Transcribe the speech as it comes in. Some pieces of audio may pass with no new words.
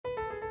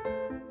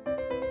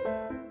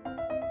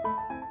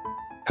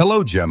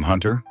Hello, gem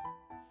hunter.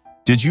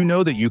 Did you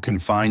know that you can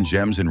find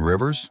gems in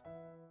rivers?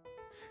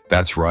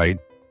 That's right,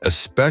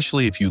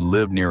 especially if you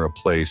live near a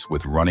place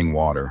with running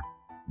water,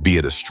 be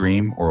it a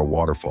stream or a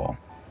waterfall.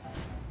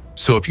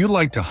 So if you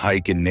like to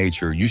hike in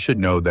nature, you should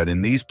know that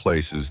in these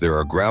places there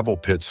are gravel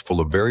pits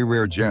full of very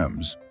rare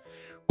gems,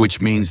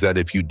 which means that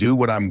if you do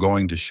what I'm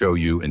going to show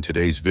you in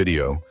today's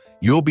video,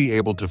 you'll be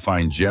able to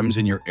find gems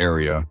in your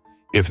area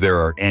if there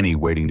are any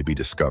waiting to be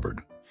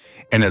discovered.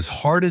 And as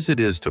hard as it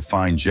is to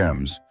find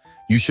gems,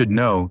 you should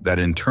know that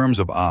in terms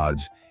of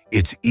odds,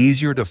 it's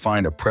easier to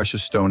find a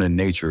precious stone in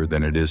nature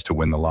than it is to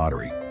win the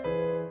lottery.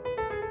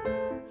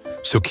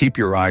 So keep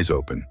your eyes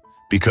open,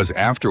 because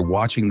after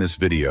watching this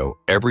video,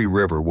 every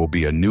river will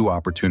be a new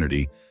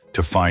opportunity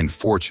to find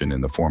fortune in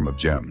the form of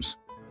gems.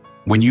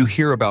 When you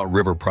hear about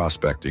river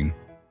prospecting,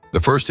 the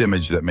first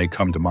image that may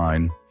come to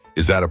mind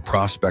is that of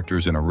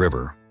prospectors in a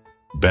river,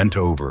 bent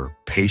over,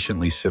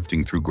 patiently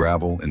sifting through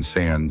gravel and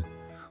sand,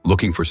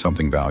 looking for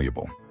something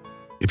valuable.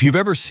 If you've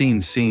ever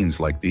seen scenes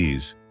like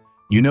these,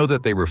 you know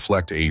that they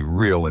reflect a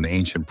real and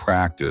ancient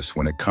practice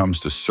when it comes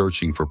to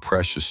searching for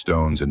precious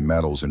stones and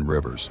metals in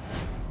rivers.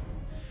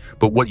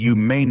 But what you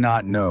may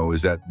not know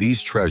is that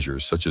these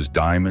treasures, such as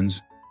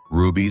diamonds,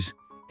 rubies,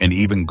 and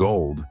even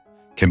gold,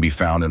 can be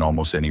found in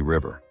almost any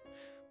river.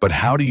 But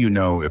how do you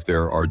know if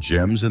there are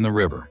gems in the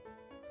river?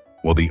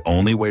 Well, the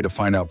only way to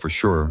find out for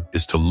sure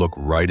is to look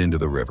right into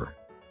the river.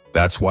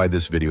 That's why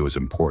this video is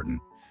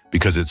important,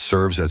 because it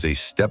serves as a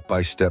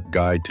step-by-step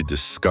guide to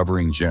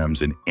discovering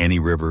gems in any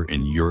river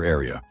in your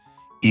area,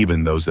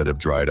 even those that have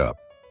dried up.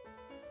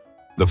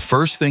 The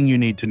first thing you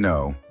need to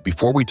know,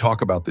 before we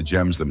talk about the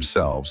gems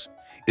themselves,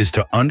 is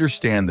to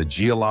understand the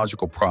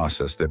geological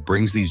process that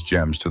brings these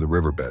gems to the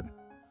riverbed.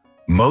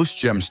 Most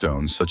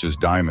gemstones, such as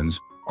diamonds,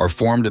 are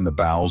formed in the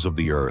bowels of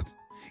the earth,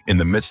 in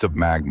the midst of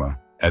magma,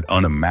 at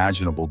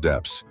unimaginable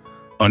depths,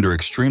 under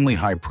extremely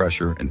high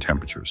pressure and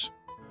temperatures.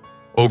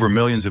 Over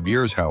millions of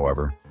years,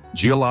 however,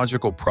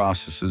 geological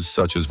processes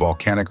such as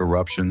volcanic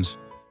eruptions,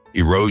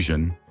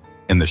 erosion,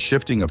 and the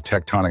shifting of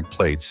tectonic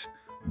plates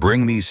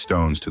bring these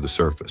stones to the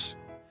surface.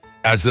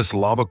 As this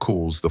lava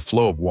cools, the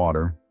flow of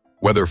water,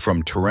 whether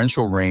from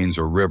torrential rains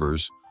or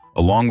rivers,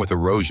 along with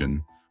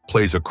erosion,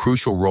 plays a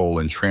crucial role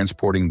in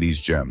transporting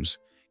these gems,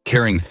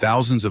 carrying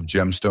thousands of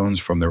gemstones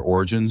from their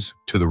origins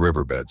to the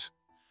riverbeds.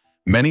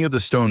 Many of the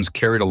stones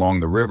carried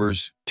along the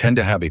rivers tend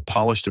to have a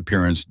polished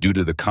appearance due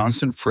to the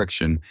constant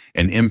friction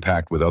and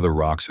impact with other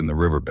rocks in the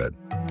riverbed.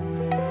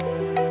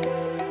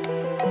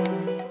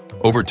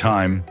 Over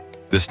time,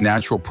 this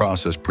natural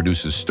process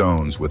produces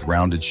stones with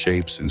rounded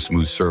shapes and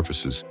smooth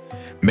surfaces,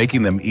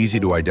 making them easy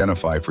to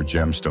identify for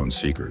gemstone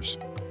seekers.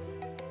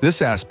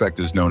 This aspect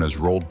is known as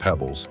rolled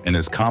pebbles and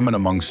is common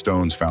among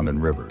stones found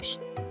in rivers.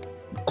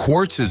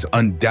 Quartz is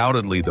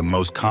undoubtedly the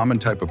most common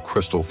type of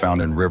crystal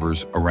found in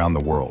rivers around the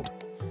world.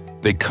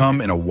 They come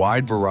in a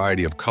wide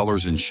variety of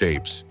colors and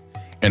shapes,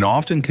 and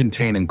often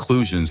contain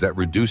inclusions that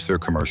reduce their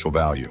commercial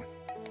value.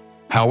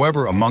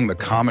 However, among the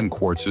common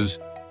quartzes,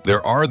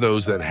 there are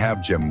those that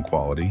have gem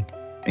quality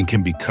and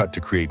can be cut to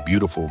create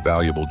beautiful,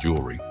 valuable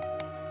jewelry.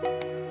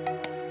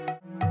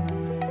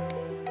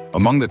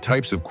 Among the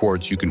types of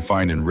quartz you can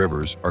find in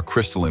rivers are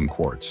crystalline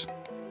quartz,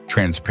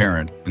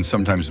 transparent and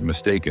sometimes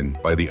mistaken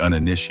by the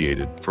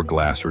uninitiated for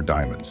glass or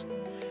diamonds.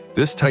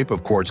 This type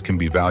of quartz can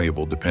be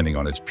valuable depending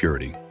on its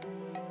purity.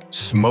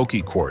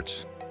 Smoky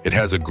quartz. It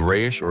has a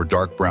grayish or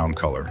dark brown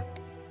color.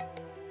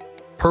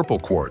 Purple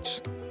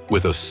quartz.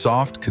 With a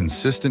soft,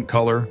 consistent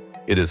color,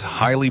 it is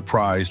highly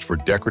prized for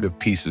decorative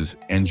pieces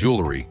and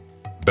jewelry,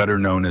 better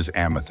known as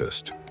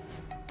amethyst.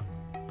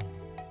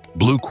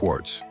 Blue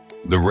quartz.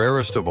 The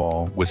rarest of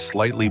all, with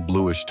slightly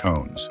bluish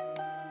tones.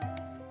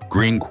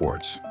 Green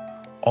quartz.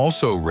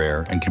 Also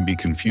rare and can be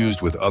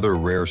confused with other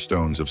rare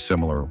stones of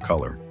similar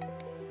color.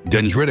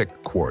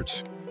 Dendritic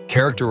quartz.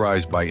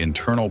 Characterized by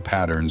internal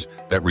patterns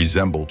that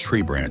resemble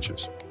tree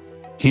branches.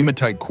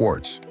 Hematite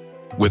quartz,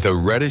 with a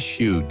reddish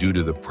hue due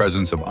to the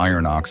presence of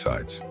iron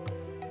oxides.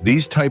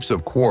 These types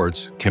of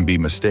quartz can be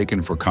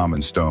mistaken for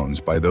common stones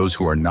by those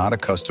who are not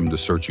accustomed to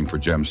searching for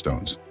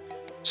gemstones.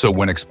 So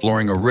when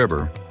exploring a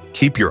river,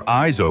 keep your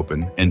eyes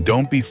open and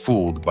don't be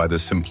fooled by the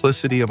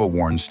simplicity of a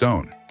worn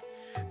stone.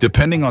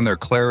 Depending on their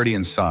clarity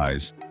and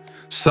size,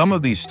 some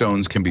of these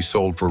stones can be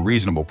sold for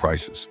reasonable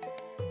prices.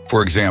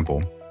 For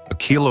example, a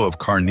kilo of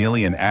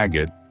carnelian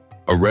agate,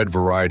 a red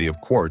variety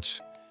of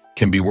quartz,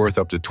 can be worth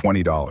up to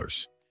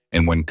 $20,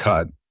 and when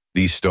cut,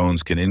 these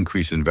stones can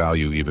increase in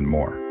value even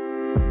more.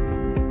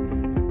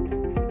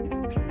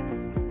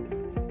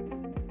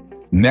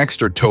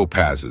 Next are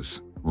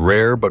topazes,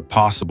 rare but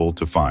possible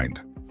to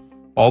find.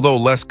 Although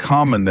less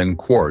common than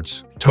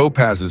quartz,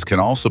 topazes can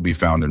also be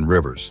found in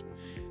rivers.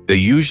 They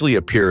usually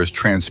appear as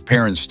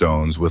transparent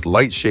stones with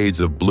light shades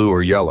of blue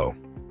or yellow.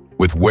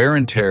 With wear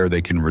and tear,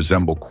 they can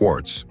resemble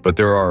quartz, but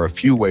there are a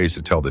few ways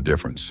to tell the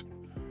difference.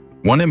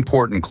 One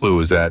important clue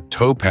is that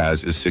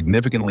topaz is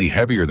significantly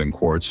heavier than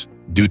quartz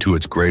due to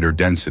its greater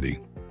density.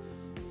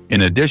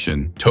 In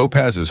addition,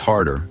 topaz is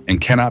harder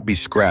and cannot be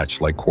scratched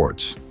like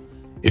quartz.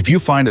 If you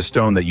find a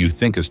stone that you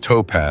think is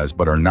topaz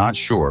but are not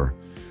sure,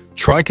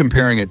 try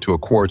comparing it to a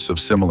quartz of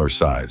similar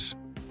size.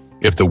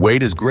 If the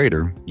weight is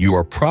greater, you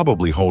are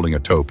probably holding a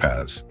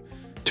topaz.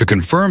 To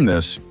confirm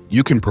this,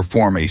 you can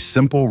perform a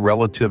simple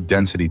relative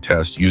density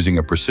test using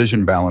a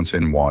precision balance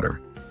in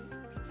water.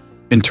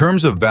 In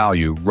terms of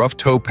value, rough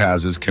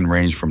topazes can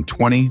range from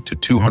 $20 to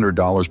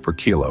 $200 per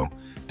kilo,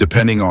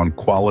 depending on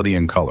quality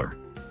and color.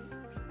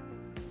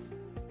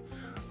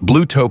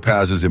 Blue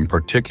topazes in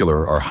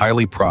particular are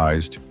highly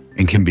prized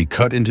and can be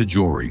cut into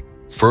jewelry,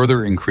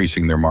 further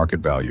increasing their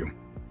market value.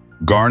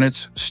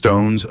 Garnets,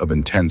 stones of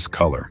intense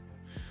color.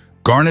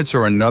 Garnets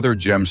are another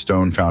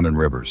gemstone found in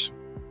rivers.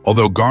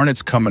 Although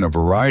garnets come in a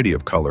variety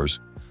of colors,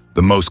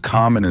 the most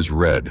common is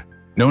red,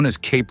 known as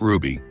Cape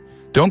Ruby.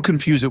 Don't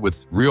confuse it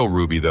with real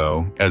ruby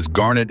though, as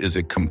garnet is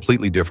a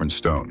completely different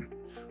stone.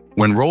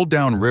 When rolled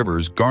down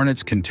rivers,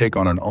 garnets can take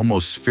on an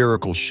almost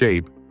spherical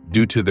shape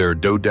due to their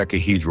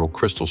dodecahedral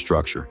crystal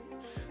structure.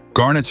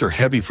 Garnets are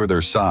heavy for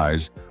their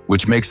size,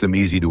 which makes them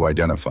easy to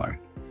identify.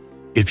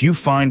 If you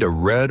find a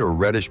red or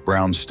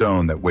reddish-brown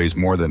stone that weighs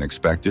more than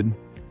expected,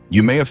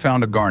 you may have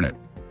found a garnet.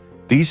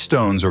 These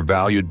stones are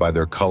valued by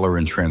their color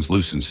and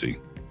translucency.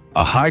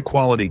 A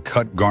high-quality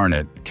cut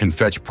garnet can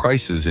fetch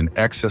prices in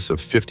excess of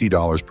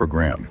 $50 per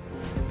gram.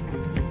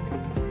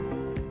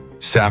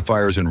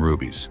 Sapphires and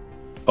rubies.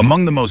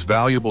 Among the most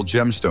valuable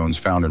gemstones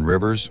found in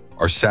rivers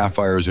are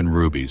sapphires and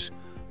rubies,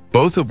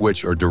 both of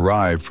which are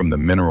derived from the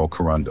mineral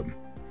corundum.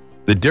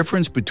 The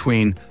difference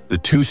between the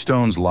two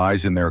stones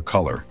lies in their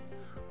color.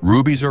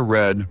 Rubies are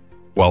red,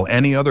 while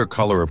any other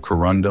color of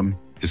corundum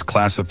is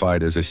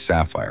classified as a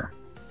sapphire.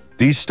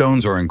 These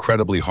stones are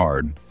incredibly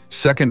hard,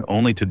 second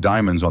only to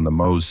diamonds on the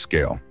Mohs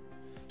scale.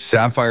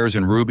 Sapphires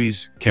and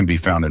rubies can be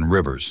found in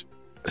rivers,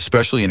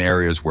 especially in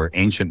areas where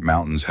ancient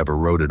mountains have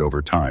eroded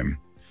over time.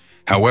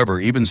 However,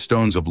 even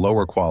stones of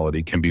lower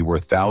quality can be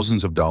worth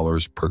thousands of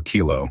dollars per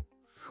kilo,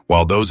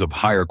 while those of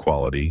higher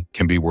quality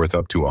can be worth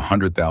up to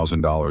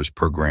 $100,000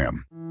 per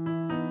gram.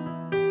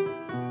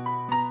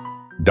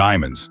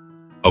 Diamonds.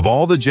 Of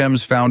all the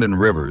gems found in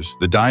rivers,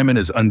 the diamond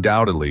is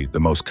undoubtedly the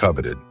most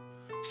coveted.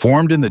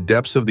 Formed in the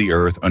depths of the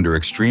earth under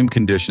extreme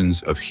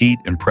conditions of heat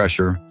and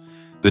pressure,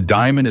 the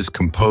diamond is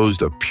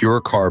composed of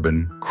pure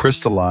carbon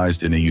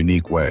crystallized in a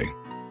unique way.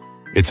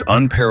 Its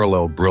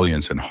unparalleled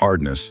brilliance and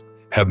hardness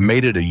have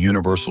made it a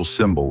universal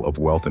symbol of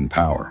wealth and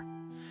power.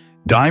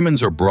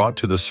 Diamonds are brought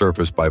to the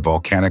surface by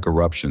volcanic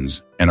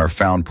eruptions and are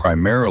found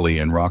primarily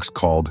in rocks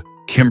called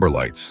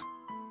kimberlites.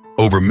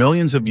 Over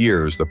millions of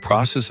years, the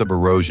process of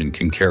erosion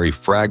can carry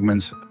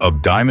fragments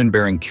of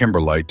diamond-bearing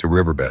kimberlite to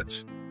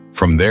riverbeds.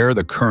 From there,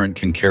 the current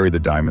can carry the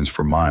diamonds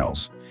for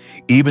miles,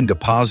 even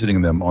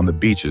depositing them on the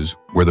beaches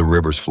where the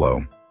rivers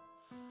flow.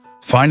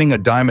 Finding a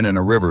diamond in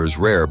a river is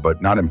rare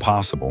but not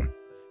impossible.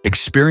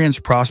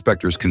 Experienced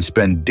prospectors can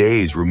spend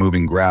days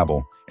removing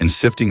gravel and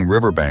sifting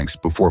riverbanks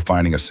before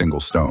finding a single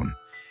stone.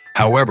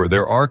 However,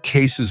 there are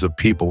cases of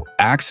people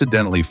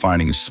accidentally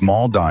finding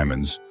small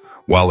diamonds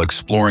while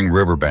exploring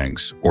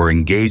riverbanks or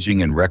engaging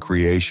in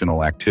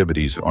recreational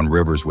activities on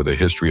rivers with a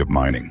history of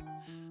mining.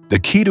 The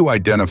key to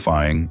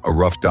identifying a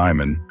rough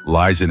diamond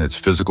lies in its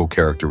physical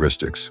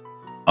characteristics.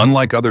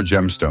 Unlike other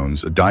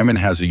gemstones, a diamond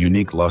has a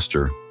unique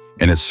luster,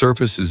 and its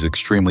surface is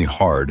extremely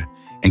hard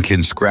and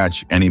can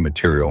scratch any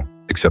material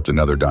except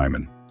another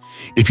diamond.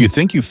 If you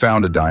think you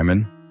found a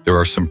diamond, there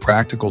are some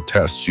practical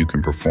tests you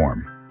can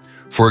perform.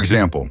 For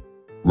example,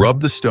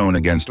 rub the stone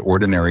against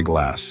ordinary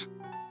glass.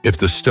 If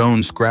the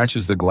stone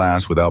scratches the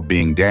glass without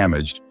being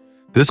damaged,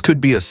 this could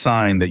be a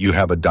sign that you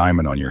have a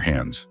diamond on your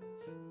hands.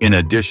 In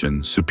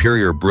addition,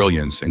 superior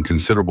brilliance and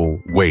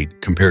considerable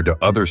weight compared to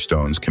other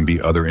stones can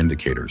be other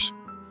indicators.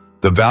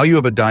 The value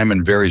of a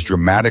diamond varies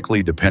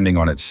dramatically depending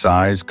on its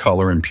size,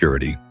 color, and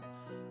purity.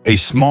 A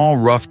small,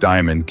 rough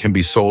diamond can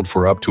be sold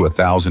for up to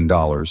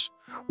 $1,000,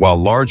 while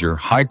larger,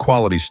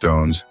 high-quality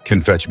stones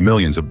can fetch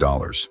millions of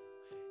dollars.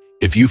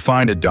 If you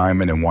find a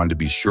diamond and want to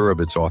be sure of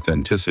its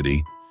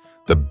authenticity,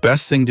 the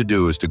best thing to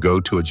do is to go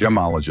to a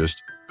gemologist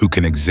who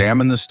can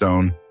examine the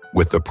stone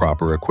with the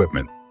proper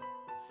equipment.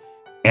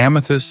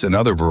 Amethysts and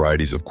other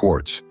varieties of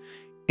quartz.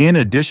 In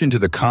addition to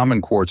the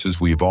common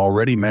quartzes we've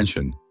already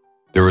mentioned,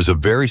 there is a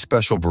very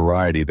special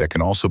variety that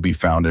can also be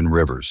found in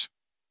rivers: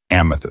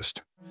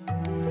 amethyst.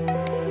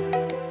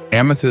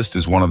 Amethyst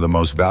is one of the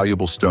most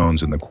valuable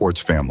stones in the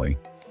quartz family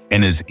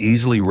and is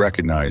easily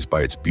recognized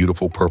by its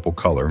beautiful purple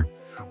color,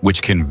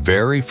 which can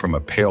vary from a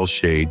pale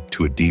shade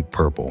to a deep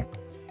purple.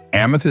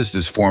 Amethyst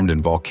is formed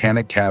in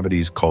volcanic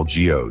cavities called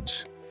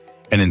geodes,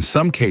 and in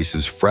some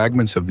cases,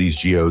 fragments of these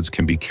geodes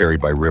can be carried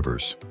by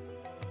rivers.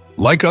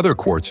 Like other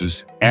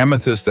quartzes,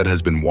 amethyst that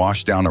has been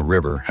washed down a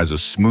river has a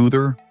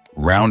smoother,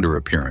 rounder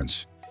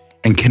appearance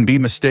and can be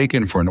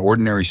mistaken for an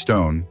ordinary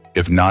stone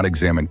if not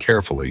examined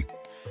carefully,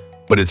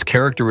 but its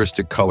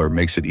characteristic color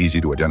makes it easy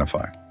to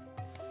identify.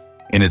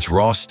 In its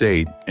raw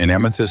state, an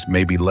amethyst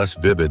may be less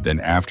vivid than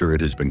after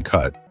it has been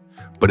cut,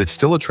 but it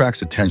still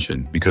attracts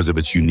attention because of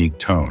its unique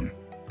tone.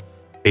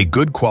 A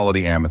good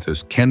quality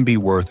amethyst can be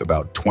worth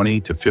about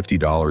 $20 to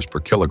 $50 per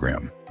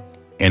kilogram,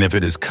 and if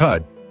it is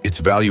cut, its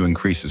value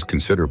increases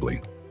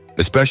considerably,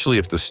 especially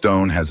if the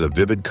stone has a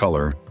vivid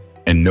color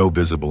and no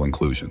visible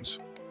inclusions.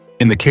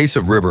 In the case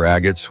of river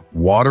agates,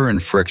 water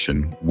and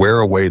friction wear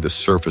away the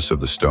surface of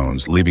the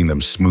stones, leaving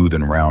them smooth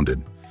and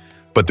rounded,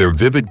 but their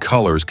vivid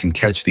colors can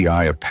catch the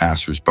eye of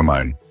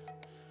passers-by.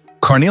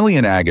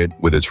 Carnelian agate,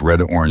 with its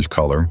red-orange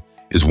color,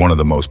 is one of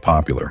the most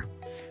popular.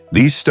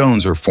 These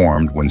stones are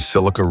formed when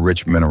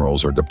silica-rich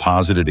minerals are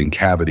deposited in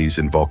cavities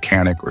in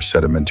volcanic or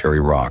sedimentary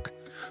rock,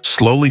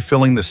 slowly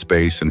filling the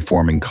space and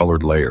forming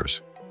colored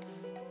layers.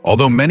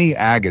 Although many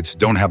agates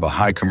don't have a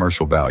high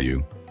commercial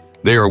value,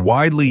 they are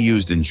widely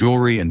used in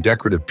jewelry and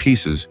decorative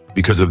pieces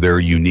because of their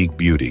unique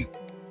beauty.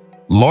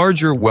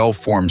 Larger,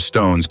 well-formed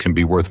stones can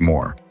be worth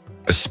more,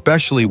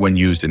 especially when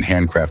used in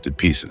handcrafted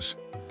pieces.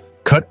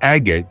 Cut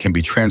agate can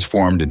be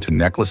transformed into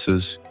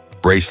necklaces,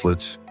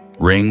 bracelets,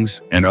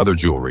 rings, and other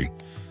jewelry,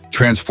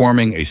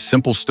 transforming a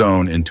simple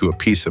stone into a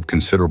piece of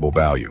considerable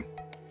value.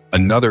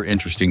 Another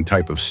interesting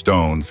type of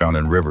stone found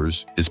in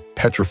rivers is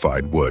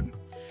petrified wood,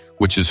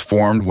 which is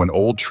formed when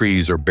old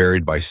trees are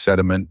buried by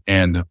sediment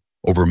and,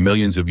 over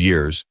millions of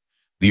years,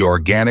 the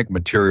organic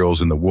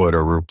materials in the wood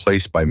are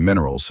replaced by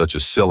minerals such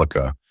as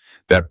silica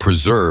that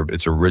preserve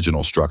its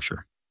original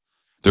structure.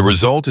 The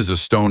result is a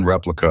stone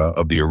replica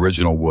of the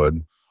original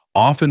wood,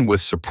 often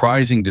with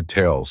surprising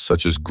details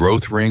such as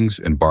growth rings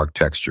and bark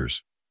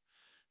textures.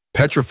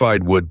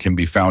 Petrified wood can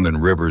be found in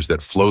rivers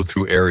that flow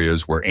through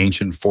areas where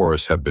ancient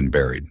forests have been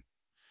buried.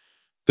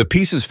 The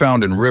pieces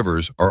found in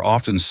rivers are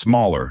often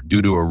smaller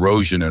due to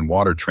erosion and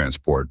water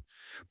transport,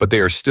 but they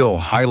are still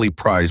highly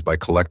prized by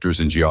collectors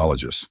and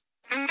geologists.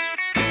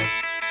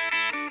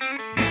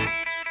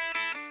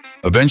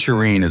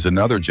 Aventurine is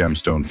another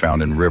gemstone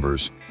found in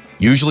rivers,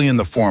 usually in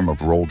the form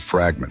of rolled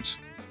fragments.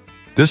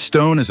 This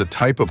stone is a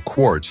type of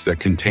quartz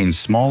that contains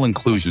small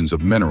inclusions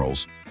of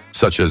minerals,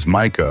 such as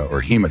mica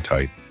or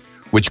hematite,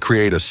 which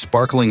create a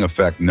sparkling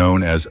effect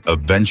known as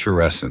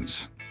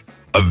aventurescence.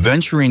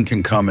 Aventurine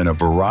can come in a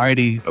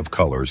variety of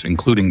colors,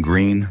 including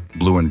green,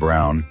 blue, and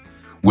brown,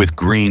 with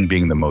green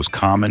being the most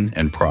common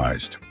and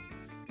prized.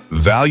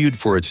 Valued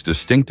for its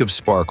distinctive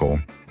sparkle,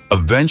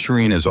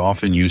 aventurine is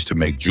often used to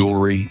make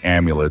jewelry,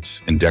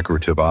 amulets, and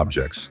decorative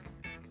objects.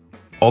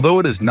 Although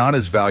it is not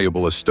as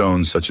valuable as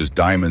stones such as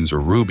diamonds or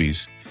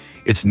rubies,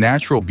 its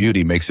natural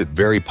beauty makes it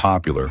very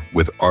popular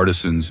with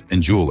artisans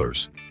and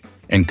jewelers,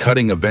 and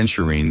cutting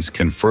aventurines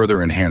can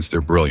further enhance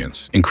their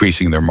brilliance,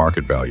 increasing their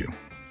market value.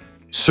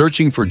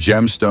 Searching for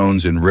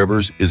gemstones in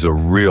rivers is a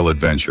real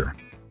adventure,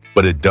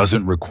 but it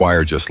doesn't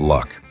require just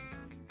luck.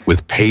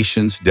 With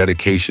patience,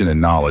 dedication, and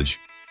knowledge,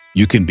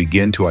 you can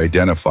begin to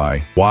identify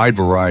a wide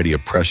variety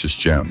of precious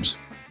gems.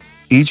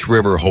 Each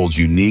river holds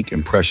unique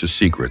and precious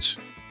secrets,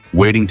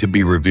 waiting to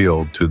be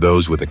revealed to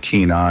those with a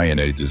keen eye and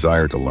a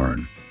desire to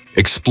learn.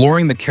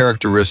 Exploring the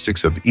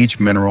characteristics of each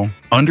mineral,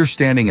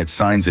 understanding its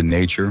signs in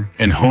nature,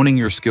 and honing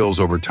your skills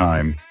over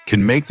time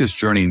can make this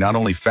journey not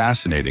only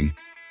fascinating,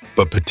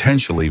 but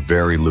potentially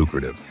very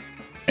lucrative.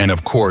 And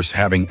of course,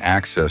 having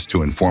access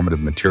to informative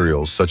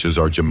materials such as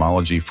our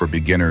Gemology for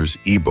Beginners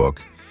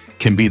ebook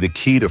can be the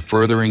key to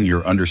furthering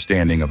your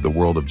understanding of the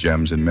world of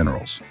gems and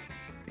minerals.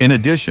 In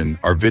addition,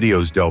 our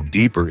videos delve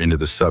deeper into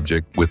the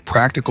subject with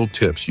practical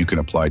tips you can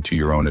apply to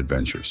your own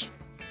adventures.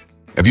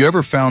 Have you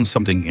ever found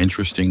something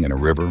interesting in a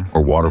river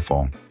or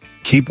waterfall?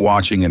 Keep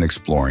watching and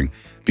exploring,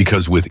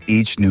 because with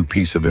each new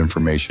piece of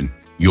information,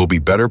 you'll be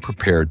better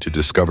prepared to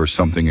discover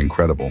something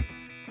incredible.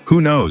 Who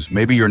knows,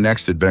 maybe your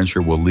next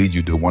adventure will lead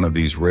you to one of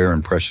these rare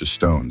and precious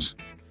stones.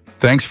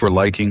 Thanks for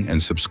liking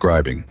and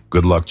subscribing.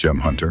 Good luck, Gem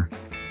Hunter.